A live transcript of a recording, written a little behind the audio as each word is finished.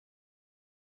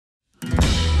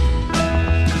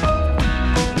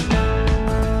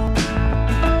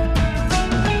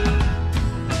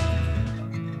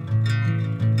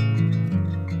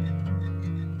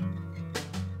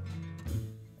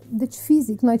deci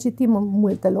fizic, noi citim în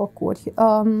multe locuri.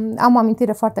 Am o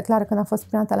amintire foarte clară când am fost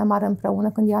prima dată la mare împreună,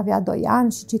 când ea avea 2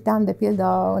 ani și citeam de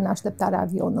pildă În așteptarea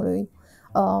avionului.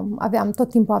 Tot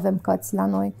timpul avem cărți la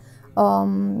noi.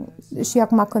 Și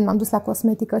acum când m-am dus la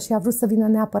cosmetică și a vrut să vină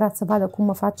neapărat să vadă cum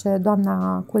mă face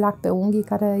doamna cu lac pe unghii,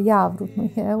 care ea a vrut,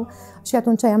 nu eu, și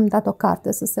atunci i-am dat o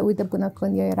carte să se uite până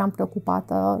când eu eram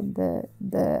preocupată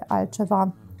de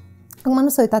altceva. Acum nu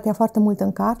s-a uitat ea foarte mult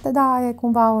în carte, dar e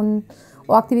cumva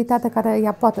o activitate care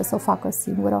ea poate să o facă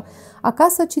singură.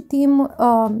 Acasă citim,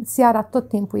 seara tot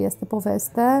timpul este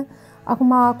poveste.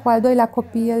 Acum, cu al doilea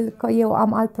copil, că eu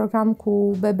am alt program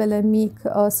cu bebele mic,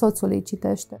 soțul îi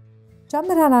citește. Ce am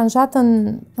rearanjat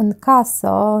în casă,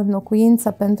 în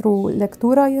locuință pentru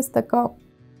lectură, este că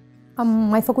am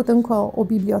mai făcut încă o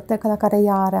bibliotecă la care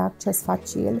ea are acces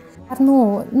facil. Dar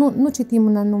nu citim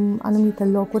în anumite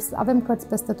locuri, avem cărți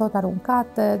peste tot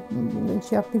aruncate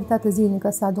și activitate zilnică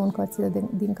să adun cărțile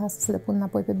din casă, să le pun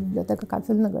înapoi pe bibliotecă, că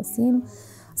altfel nu găsim.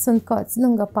 Sunt cărți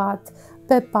lângă pat,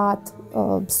 pe pat,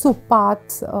 sub pat,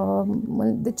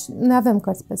 deci noi avem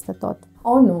cărți peste tot.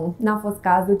 Nu, n-a fost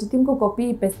cazul. Citim cu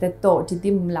copiii peste tot.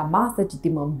 Citim la masă,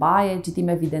 citim în baie, citim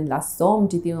evident la somn,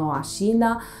 citim în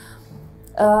mașină.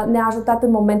 Ne-a ajutat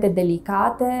în momente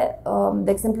delicate.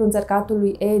 De exemplu, în cercatul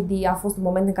lui Edi a fost un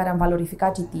moment în care am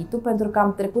valorificat cititul, pentru că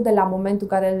am trecut de la momentul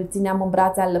în care îl țineam în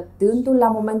brațe alăptându-l la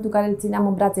momentul în care îl țineam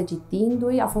în brațe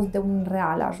citindu-i. A fost de un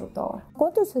real ajutor.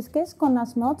 Koduses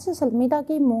keskkonnas me otseselt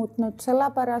midagi ei muutnud,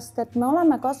 sellepärast et me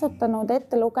oleme kasutanud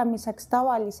ettelugemiseks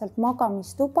tavaliselt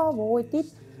magamistuba, voodit,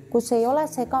 kus ei ole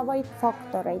segavaid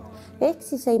faktoreid. Ehk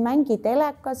siis ei mängi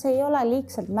telekas, ei ole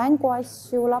liigselt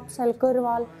mänguasju lapsel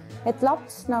kõrval, et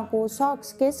laps nagu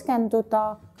saaks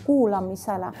keskenduda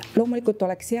kuulamisele. Loomulikult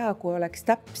oleks hea, kui oleks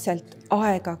täpselt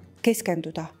aega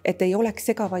keskenduda, et ei oleks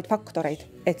segavaid faktoreid,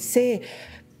 et see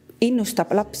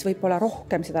innustab laps võib-olla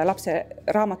rohkem seda lapse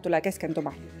raamatule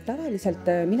keskenduma. Tavaliselt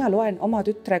mina loen oma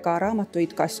tütrega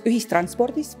raamatuid kas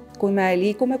ühistranspordis, kui me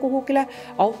liigume kuhugile,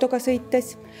 autoga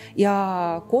sõites ja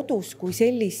kodus kui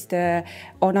sellist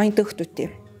on ainult õhtuti.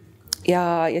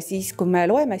 Ja siis, kui me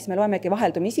loemegi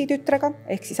vaheldumisi tütrega,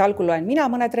 ehk siis algul loen mina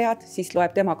mõned read, siis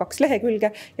loeb tema 2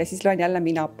 lehekülge ja siis loen jälle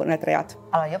mina mõned read.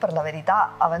 Allora, io per la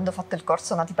verità, avendo fatto il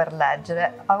corso Nati per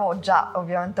leggere, avevo già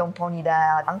ovviamente un po'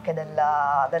 un'idea anche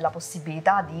della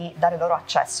possibilità di dare loro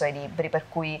accesso ai libri, per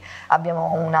cui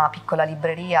abbiamo una piccola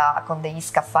libreria con degli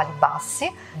scaffali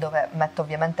bassi, dove metto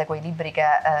ovviamente quei libri che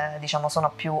diciamo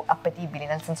sono più appetibili,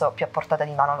 nel senso più a portata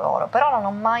di mano loro, però non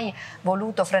ho mai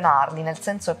voluto frenarli, nel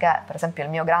senso che per esempio il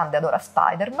mio grande adora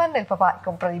Spider-Man, il papà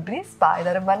compra libri di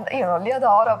Spider-Man, io non li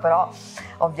adoro, però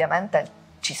ovviamente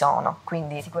ci sono,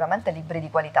 quindi sicuramente libri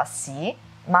di qualità sì,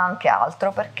 ma anche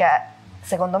altro, perché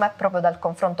secondo me è proprio dal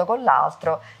confronto con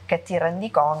l'altro che ti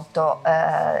rendi conto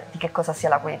di che cosa sia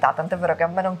la qualità. Tant'è vero che a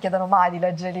me non chiedono mai di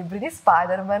leggere libri di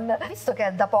Spider-Man. Visto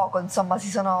che da poco insomma ci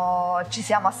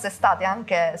siamo assestati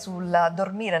anche sul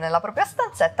dormire nella propria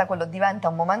stanzetta, quello diventa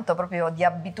un momento proprio di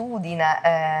abitudine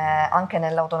anche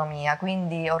nell'autonomia,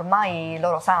 quindi ormai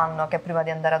loro sanno che prima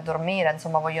di andare a dormire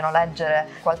insomma vogliono leggere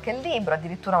qualche libro.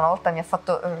 Addirittura una volta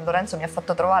Lorenzo mi ha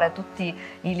fatto trovare tutti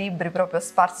i libri proprio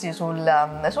sparsi sul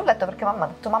letto, perché mamma ha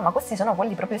detto: mamma, questi sono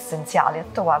quelli proprio essenziali. Ho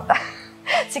detto: guarda,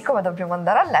 siccome dobbiamo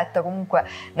andare a letto, comunque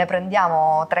ne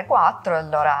prendiamo 3-4,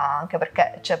 allora, anche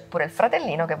perché c'è pure il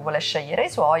fratellino che vuole scegliere i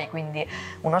suoi, quindi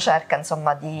uno cerca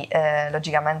insomma di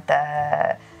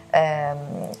logicamente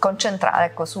concentrare,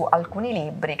 ecco, su alcuni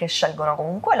libri che scelgono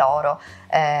comunque loro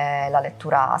la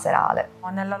lettura serale.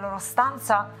 Nella loro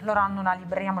stanza loro hanno una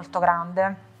libreria molto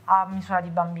grande a misura di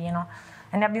bambino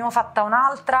e ne abbiamo fatta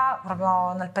un'altra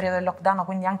proprio nel periodo del lockdown,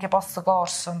 quindi anche post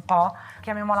corso un po',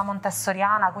 chiamiamola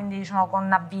montessoriana, quindi diciamo con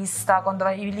a vista,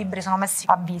 dove i libri sono messi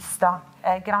a vista,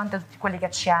 chiaramente tutti quelli che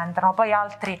ci entrano, poi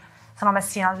altri sono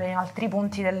messi in altri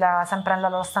punti, sempre nella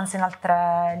loro stanza, in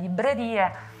altre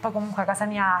librerie. Poi comunque casa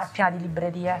mia è piena di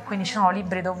librerie, quindi ci sono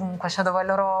libri dovunque, cioè dove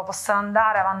loro possono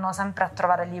andare vanno sempre a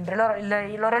trovare libri.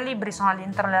 I loro libri sono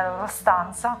all'interno della loro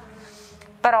stanza,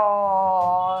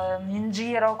 però in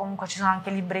giro comunque ci sono anche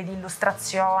libri di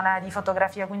illustrazione, di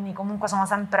fotografia, quindi comunque sono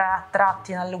sempre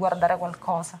attratti nel guardare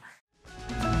qualcosa.